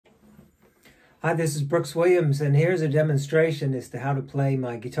Hi, this is Brooks Williams, and here's a demonstration as to how to play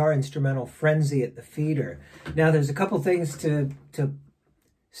my guitar instrumental Frenzy at the Feeder. Now, there's a couple things to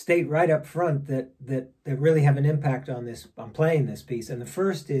state right up front that really have an impact on playing this piece. And the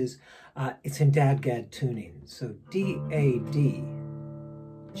first is it's in DADGAD tuning. So D-A-D,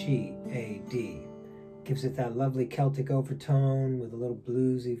 G-A-D. Gives it that lovely Celtic overtone with a little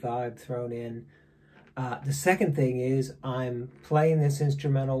bluesy vibe thrown in. The second thing is I'm playing this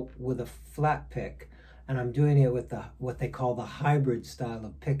instrumental with a flat pick, and I'm doing it with what they call the hybrid style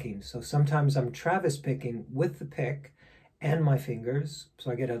of picking. So sometimes I'm Travis picking with the pick and my fingers, so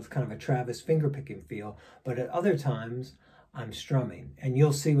I get a kind of a Travis finger picking feel, but at other times I'm strumming, and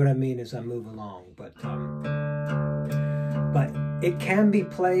you'll see what I mean as I move along. But it can be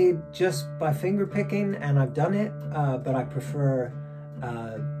played just by finger picking, and I've done it, but I prefer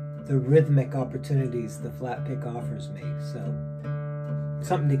the rhythmic opportunities the flat pick offers me. So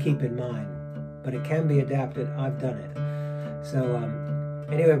something to keep in mind, but it can be adapted. I've done it. So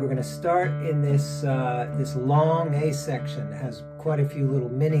anyway, we're going to start in this this long A section. It has quite a few little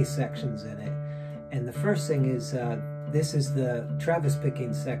mini sections in it. And the first thing is this is the Travis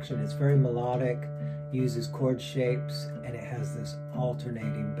picking section. It's very melodic, uses chord shapes, and it has this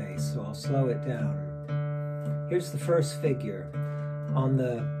alternating bass. So I'll slow it down. Here's the first figure on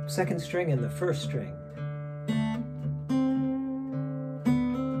the second string and the first string.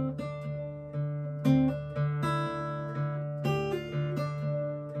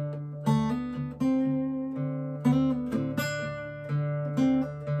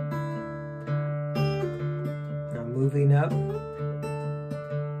 Now moving up.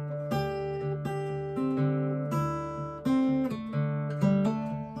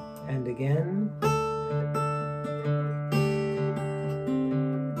 And again.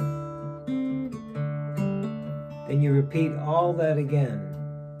 Then you repeat all that again.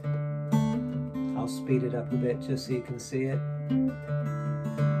 I'll speed it up a bit just so you can see it.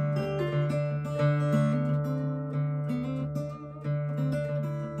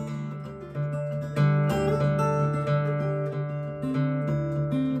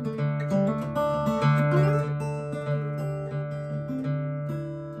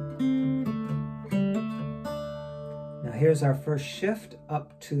 Here's our first shift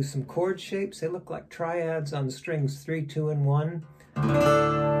up to some chord shapes. They look like triads on strings 3, 2, and 1.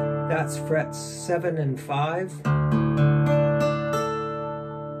 That's frets 7 and 5.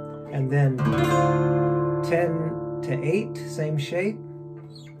 And then 10 to 8, same shape.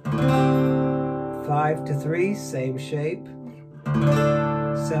 5 to 3, same shape.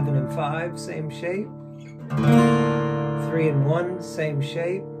 7 and 5, same shape. 3 and 1, same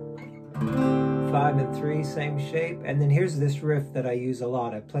shape. 5 and 3, same shape. And then here's this riff that I use a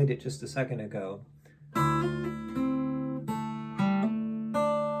lot. I played it just a second ago.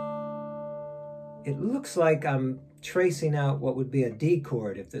 It looks like I'm tracing out what would be a D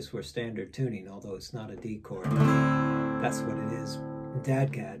chord if this were standard tuning, although it's not a D chord. That's what it is in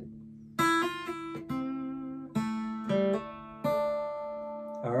DADGAD.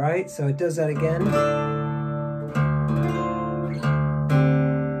 All right, so it does that again.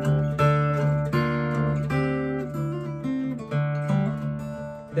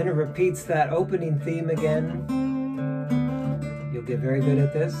 Then it repeats that opening theme again. You'll get very good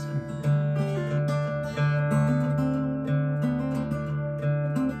at this.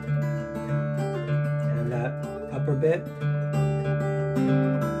 And that upper bit.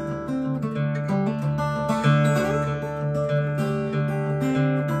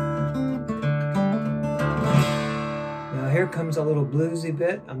 Now here comes a little bluesy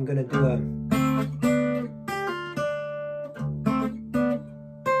bit. I'm going to do a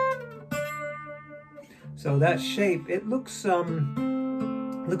So that shape, it looks a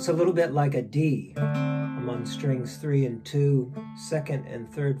little bit like a D. I'm on strings 3 and 2, 2nd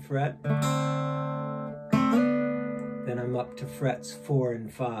and 3rd fret. Then I'm up to frets 4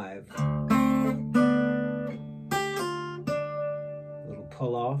 and 5. Little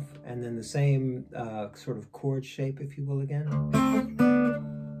pull off, and then the same sort of chord shape, if you will, again.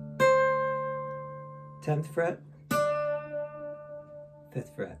 10th fret,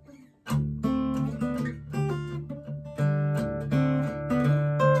 5th fret.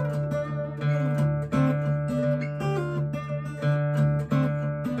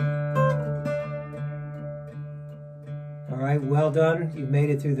 All right, well done. You've made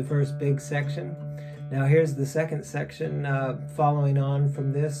it through the first big section. Now here's the second section following on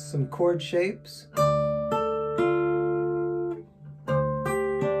from this, some chord shapes.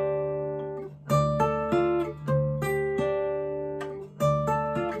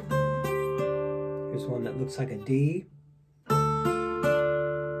 Here's one that looks like a D.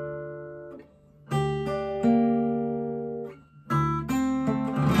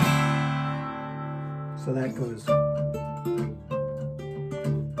 So that goes.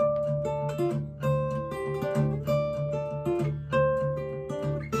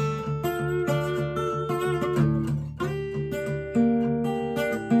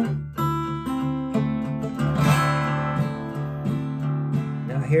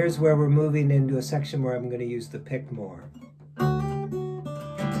 Now here's where we're moving into a section where I'm going to use the pick more.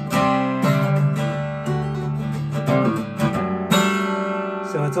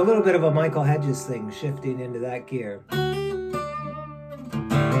 So it's a little bit of a Michael Hedges thing, shifting into that gear.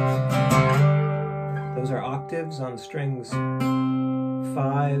 Those are octaves on strings 5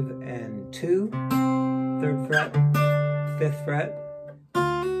 and 2, 3rd fret, 5th fret.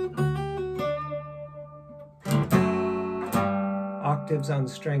 Octaves on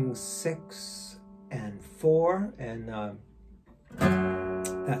strings 6 and 4, and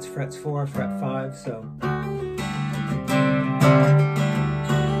that's frets 4, fret 5, so.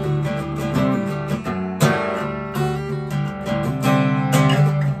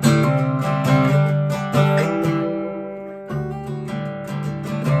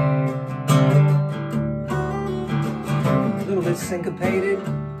 A little bit syncopated.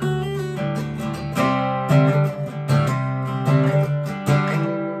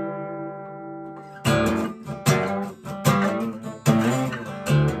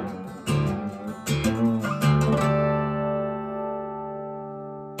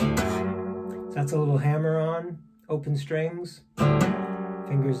 That's a little hammer on, open strings,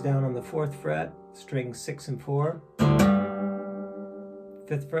 fingers down on the 4th fret, strings 6 and 4,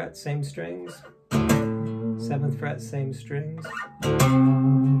 5th fret, same strings, 7th fret, same strings,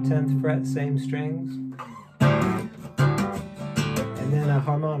 10th fret, same strings, and then a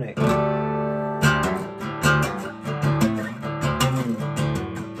harmonic.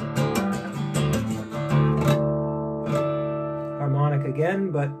 Harmonic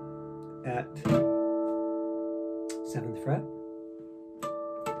again, but at 7th fret.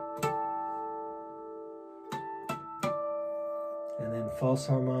 And then false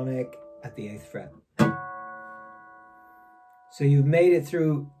harmonic at the 8th fret. So you've made it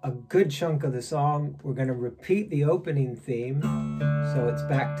through a good chunk of the song. We're going to repeat the opening theme. So it's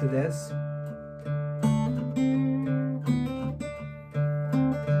back to this.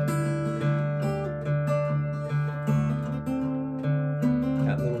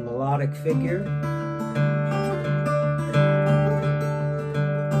 That little melodic figure.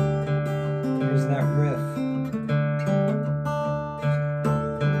 Here's that riff.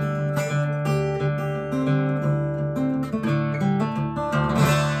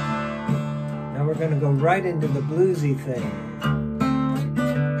 Now we're going to go right into the bluesy thing.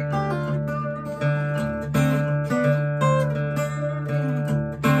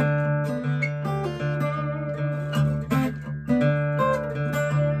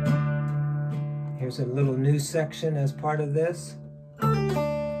 Here's a little new section as part of this.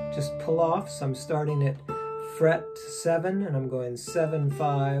 Just pull off. So I'm starting at fret 7 and I'm going 7,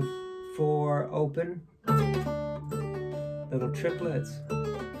 5, 4, open. Little triplets.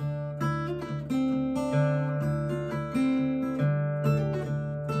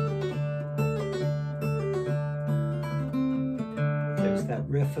 There's that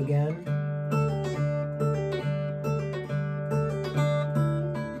riff again.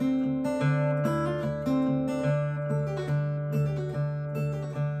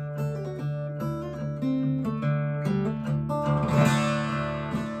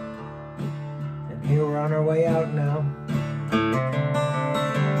 Here we're on our way out now.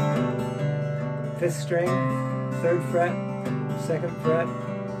 5th string, 3rd fret, 2nd fret,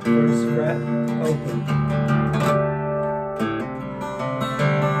 1st fret, open.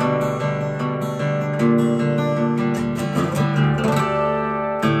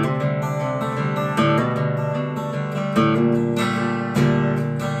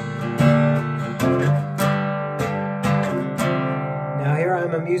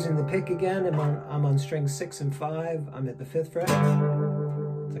 I'm using the pick again. I'm on strings 6 and 5. I'm at the 5th fret.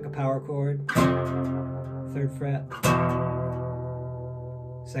 It's like a power chord. 3rd fret,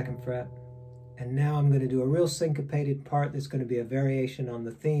 2nd fret. And now I'm going to do a real syncopated part that's going to be a variation on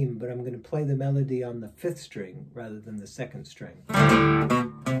the theme, but I'm going to play the melody on the 5th string rather than the 2nd string.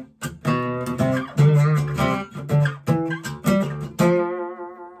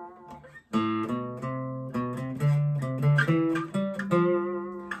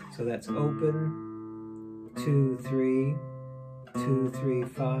 So that's open, 2, 3, 2, 3,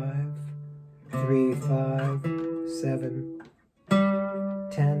 5, 3, 5, 7,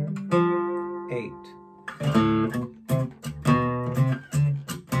 10, 8.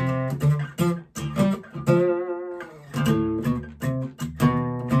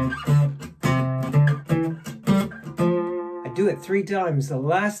 it 3 times. The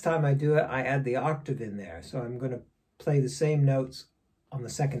last time I do it, I add the octave in there. So I'm going to play the same notes on the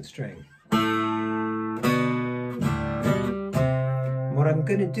 2nd string. What I'm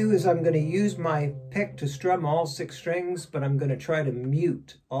going to do is I'm going to use my pick to strum all 6 strings, but I'm going to try to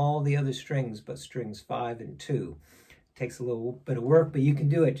mute all the other strings but strings 5 and 2. Takes a little bit of work, but you can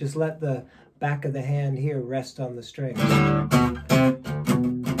do it. Just let the back of the hand here rest on the strings.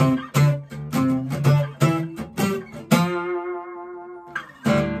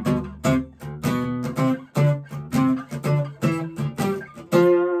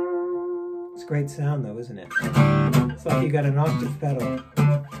 It's a great sound though, isn't it? It's like you got an octave pedal.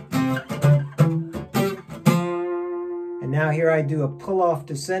 And now here I do a pull-off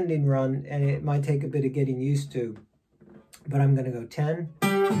descending run, and it might take a bit of getting used to. But I'm going to go 10,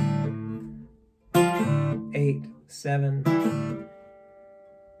 8, 7,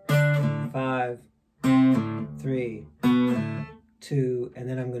 5, 3, 2, and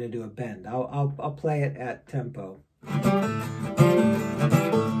then I'm going to do a bend. I'll play it at tempo.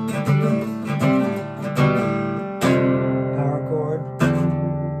 Power chord.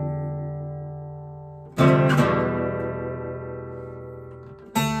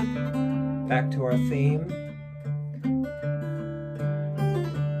 Back to our theme.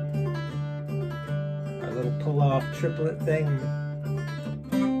 Pull-off triplet thing.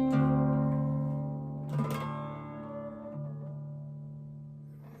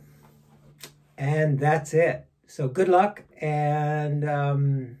 And that's it. So good luck and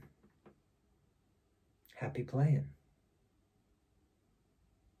happy playing.